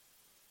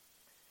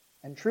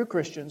 And true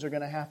Christians are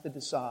going to have to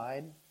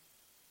decide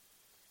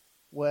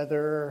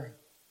whether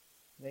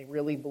they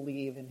really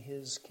believe in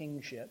His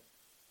kingship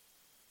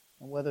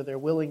and whether they're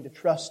willing to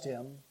trust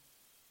Him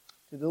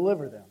to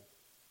deliver them.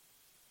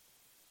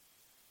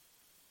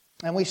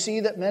 And we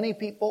see that many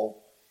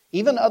people,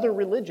 even other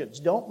religions,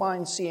 don't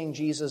mind seeing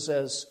Jesus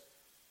as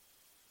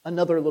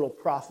another little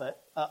prophet,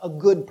 a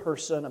good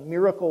person, a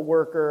miracle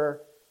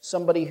worker,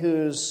 somebody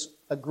who's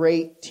a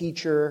great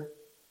teacher.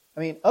 I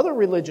mean, other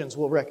religions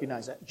will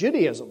recognize that.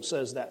 Judaism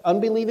says that.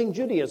 Unbelieving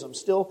Judaism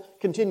still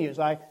continues.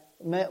 I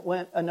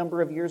went a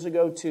number of years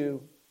ago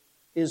to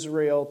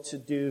Israel to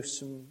do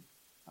some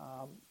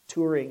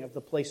touring of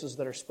the places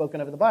that are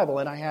spoken of in the Bible,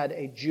 and I had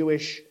a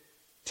Jewish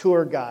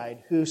tour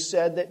guide who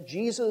said that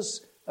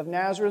Jesus of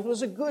Nazareth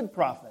was a good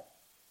prophet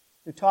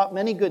who taught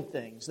many good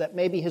things that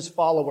maybe His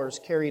followers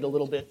carried a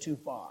little bit too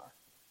far.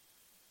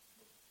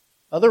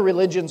 Other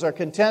religions are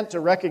content to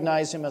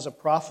recognize Him as a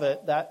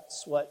prophet.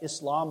 That's what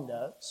Islam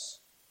does.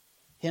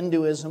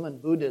 Hinduism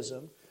and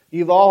Buddhism.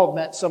 You've all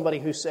met somebody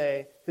who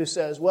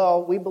says,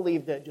 well, we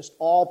believe that just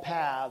all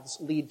paths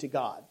lead to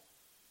God.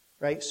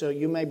 Right? So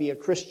you may be a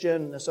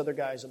Christian, this other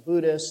guy's a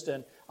Buddhist,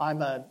 and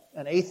I'm an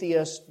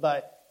atheist,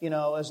 but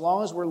as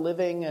long as we're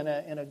living in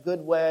a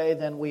good way,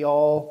 then we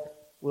all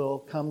will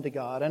come to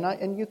God.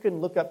 And you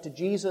can look up to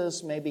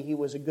Jesus, maybe He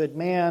was a good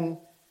man.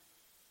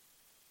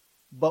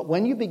 But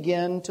when you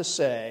begin to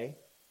say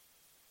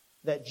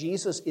that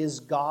Jesus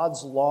is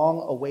God's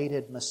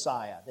long-awaited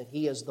Messiah, that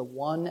He is the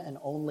one and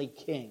only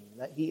King,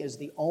 that He is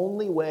the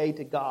only way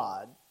to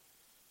God,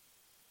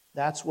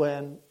 that's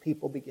when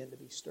people begin to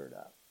be stirred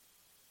up.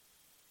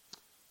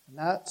 And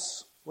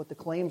that's what the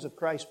claims of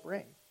Christ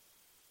bring.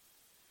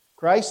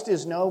 Christ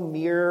is no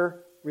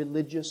mere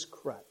religious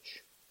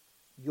crutch.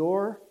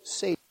 Your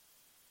Savior,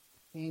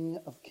 King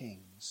of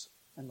kings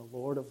and the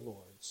Lord of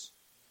lords,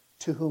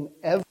 to whom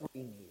every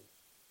knee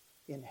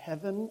in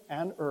heaven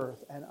and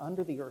earth and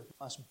under the earth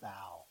must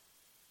bow.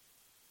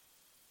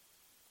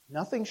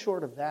 Nothing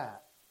short of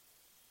that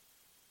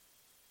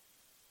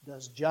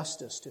does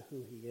justice to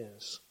who He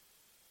is.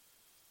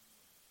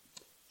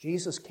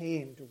 Jesus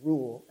came to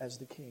rule as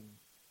the King.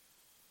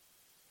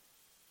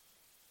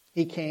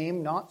 He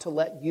came not to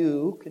let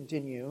you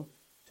continue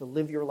to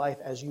live your life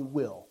as you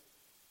will.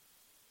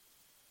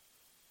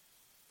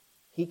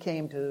 He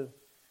came to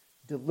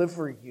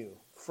deliver you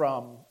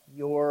from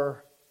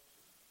your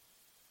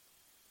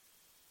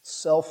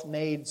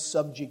self-made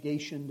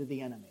subjugation to the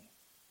enemy.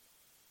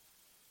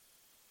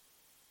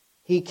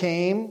 He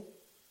came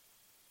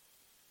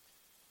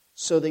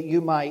so that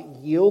you might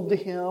yield to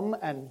Him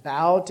and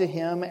bow to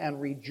Him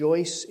and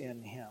rejoice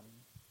in Him.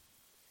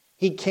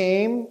 He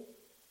came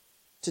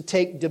to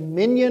take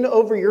dominion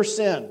over your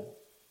sin,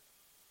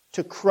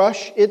 to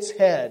crush its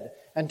head,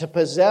 and to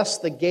possess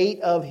the gate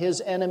of His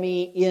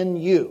enemy in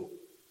you.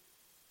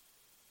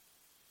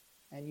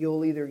 And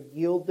you'll either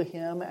yield to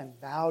Him and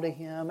bow to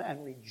Him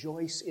and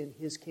rejoice in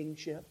His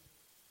kingship,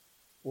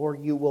 or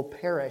you will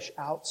perish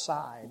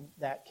outside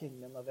that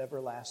kingdom of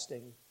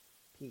everlasting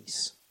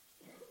peace.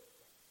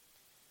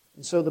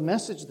 And so the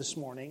message this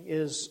morning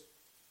is,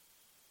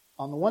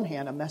 on the one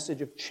hand, a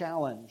message of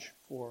challenge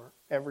for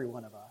every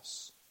one of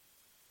us.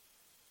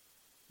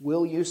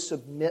 Will you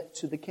submit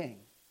to the King?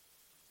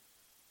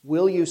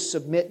 Will you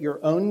submit your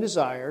own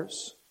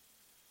desires,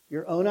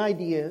 your own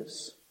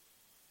ideas,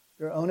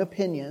 your own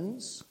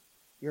opinions,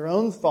 your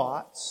own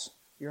thoughts,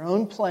 your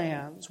own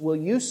plans? Will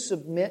you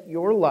submit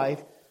your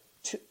life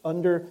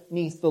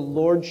underneath the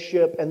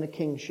lordship and the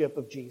kingship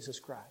of Jesus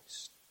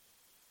Christ?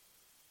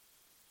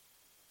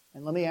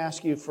 And let me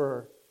ask you,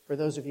 for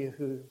those of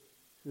you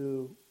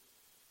who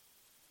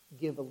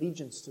give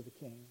allegiance to the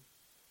King,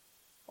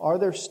 are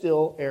there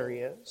still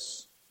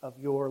areas of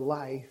your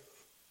life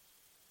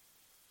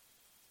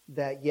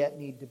that yet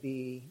need to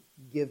be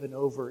given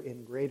over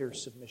in greater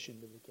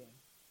submission to the King?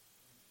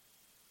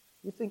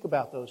 You think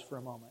about those for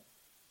a moment.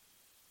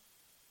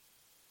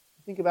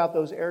 Think about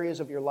those areas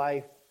of your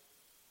life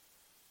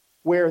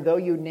where, though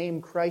you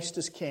name Christ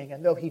as King,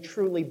 and though He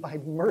truly, by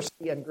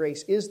mercy and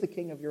grace, is the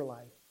King of your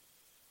life,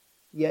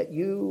 yet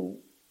you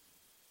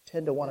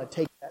tend to want to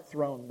take that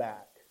throne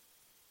back.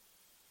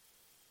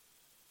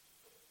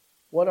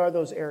 What are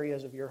those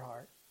areas of your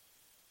heart?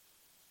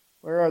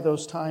 Where are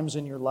those times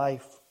in your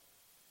life?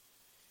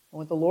 And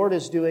what the Lord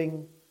is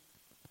doing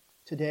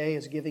today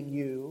is giving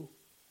you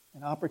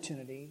an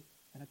opportunity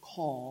and a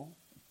call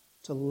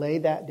to lay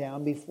that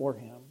down before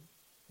Him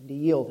and to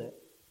yield it,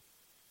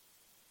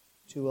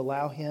 to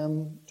allow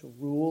Him to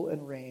rule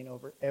and reign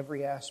over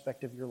every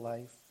aspect of your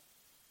life.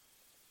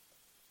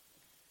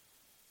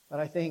 But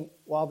I think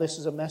while this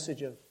is a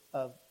message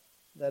of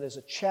that is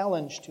a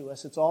challenge to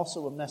us, it's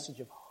also a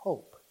message of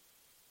hope,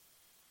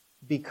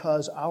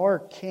 because our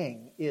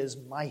King is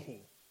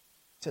mighty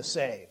to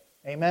save.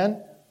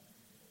 Amen?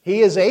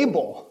 He is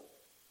able.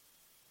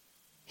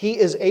 He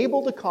is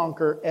able to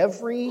conquer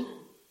every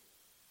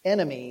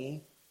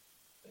enemy,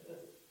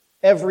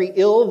 every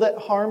ill that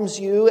harms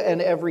you,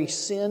 and every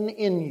sin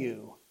in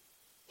you.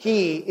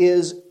 He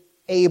is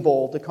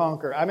able to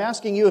conquer. I'm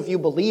asking you if you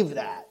believe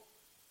that.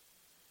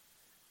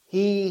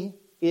 He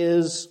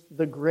is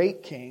the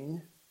great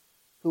King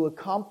who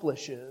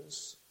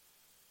accomplishes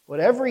what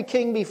every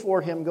king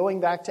before Him,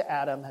 going back to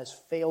Adam, has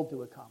failed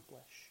to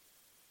accomplish: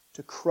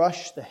 to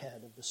crush the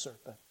head of the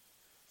serpent,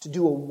 to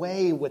do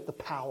away with the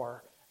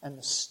power and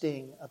the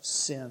sting of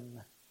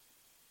sin.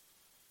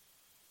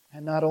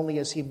 And not only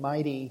is He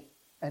mighty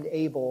and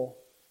able,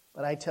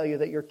 but I tell you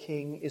that your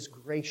King is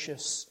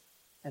gracious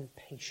and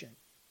patient.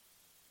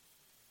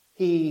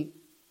 He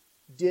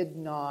did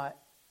not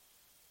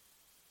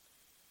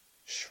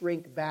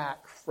shrink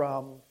back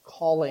from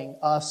calling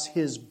us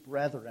His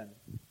brethren,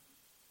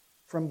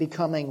 from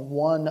becoming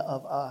one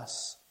of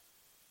us.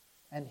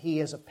 And He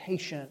is a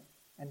patient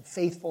and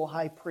faithful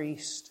high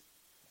priest.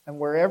 And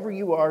wherever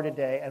you are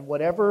today, and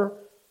whatever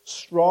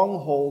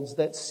strongholds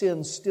that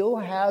sin still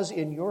has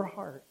in your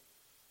heart,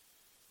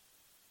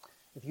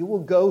 if you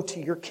will go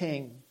to your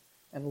King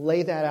and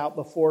lay that out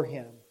before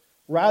Him,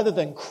 rather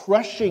than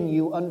crushing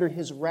you under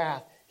His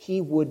wrath,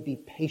 He would be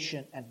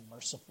patient and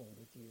merciful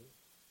with you.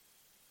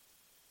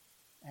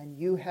 And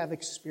you have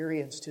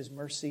experienced His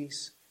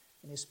mercies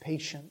and His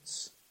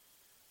patience.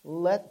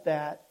 Let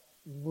that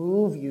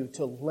move you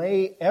to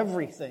lay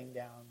everything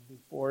down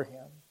before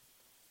Him.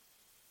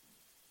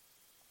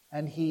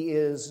 And He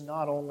is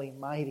not only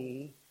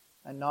mighty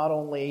and not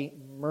only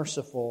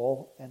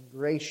merciful and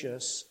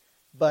gracious,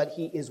 but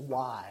He is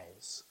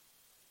wise.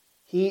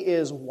 He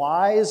is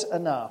wise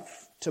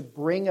enough to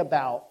bring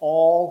about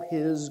all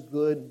His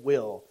good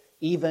will,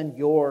 even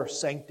your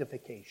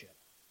sanctification.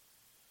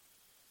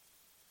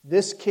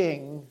 This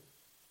King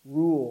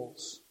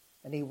rules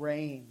and He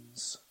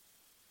reigns.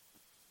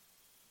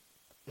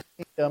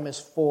 His kingdom is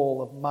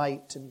full of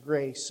might and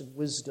grace and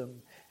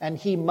wisdom, and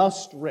He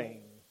must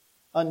reign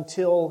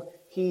until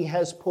He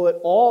has put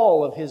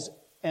all of His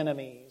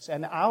enemies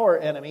and our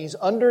enemies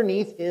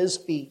underneath His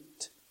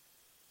feet.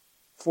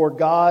 For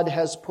God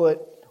has put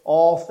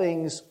all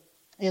things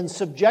in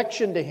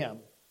subjection to Him.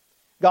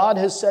 God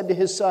has said to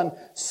His Son,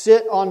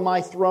 "Sit on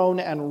my throne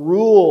and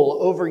rule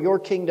over your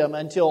kingdom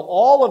until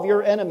all of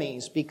your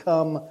enemies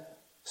become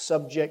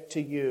subject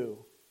to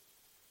you."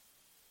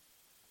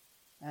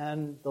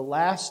 And the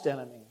last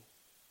enemy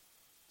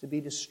to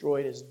be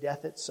destroyed is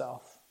death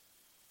itself,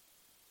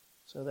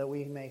 so that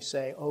we may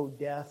say, "O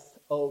death,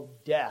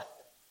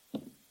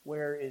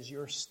 where is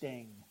your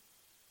sting?"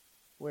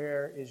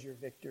 Where is your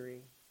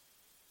victory?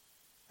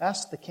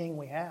 That's the King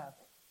we have.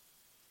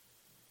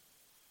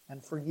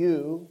 And for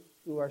you,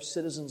 who are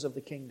citizens of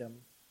the kingdom,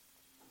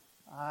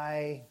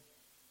 I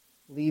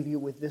leave you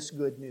with this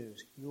good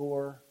news.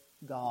 Your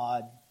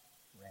God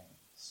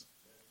reigns.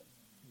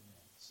 He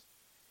reigns.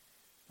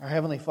 Our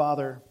Heavenly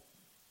Father,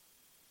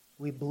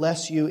 we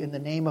bless you in the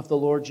name of the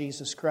Lord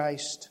Jesus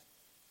Christ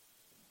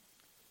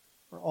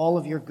for all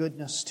of your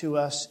goodness to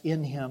us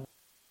in Him.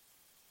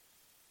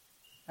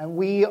 And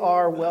we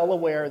are well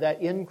aware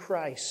that in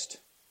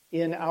Christ,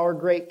 in our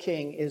great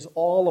King, is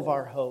all of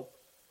our hope.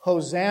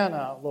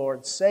 Hosanna,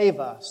 Lord, save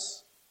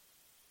us.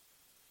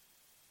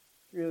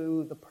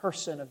 Through the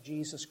person of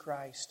Jesus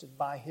Christ and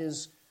by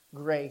His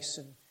grace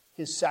and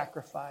His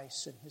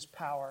sacrifice and His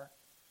power,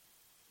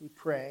 we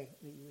pray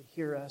that you would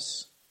hear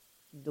us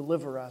and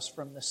deliver us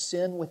from the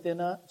sin within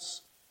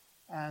us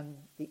and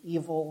the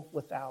evil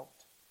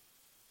without.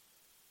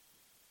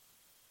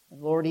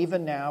 And Lord,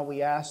 even now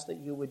we ask that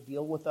you would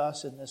deal with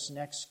us in this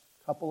next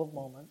couple of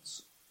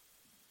moments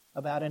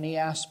about any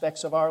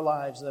aspects of our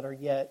lives that are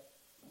yet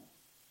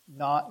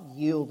not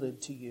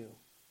yielded to you.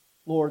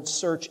 Lord,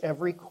 search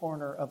every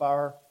corner of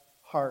our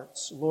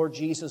hearts. Lord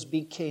Jesus,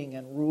 be King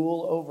and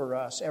rule over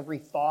us. Every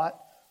thought,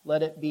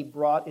 let it be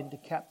brought into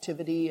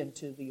captivity,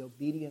 into the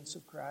obedience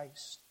of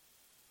Christ.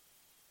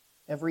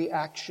 Every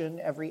action,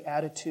 every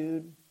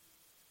attitude,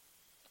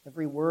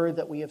 every word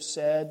that we have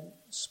said,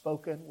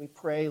 spoken, we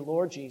pray,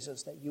 Lord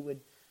Jesus, that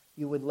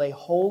you would lay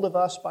hold of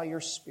us by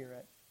your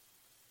Spirit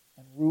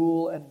and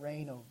rule and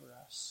reign over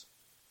us.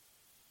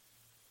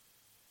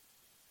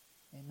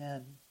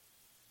 Amen.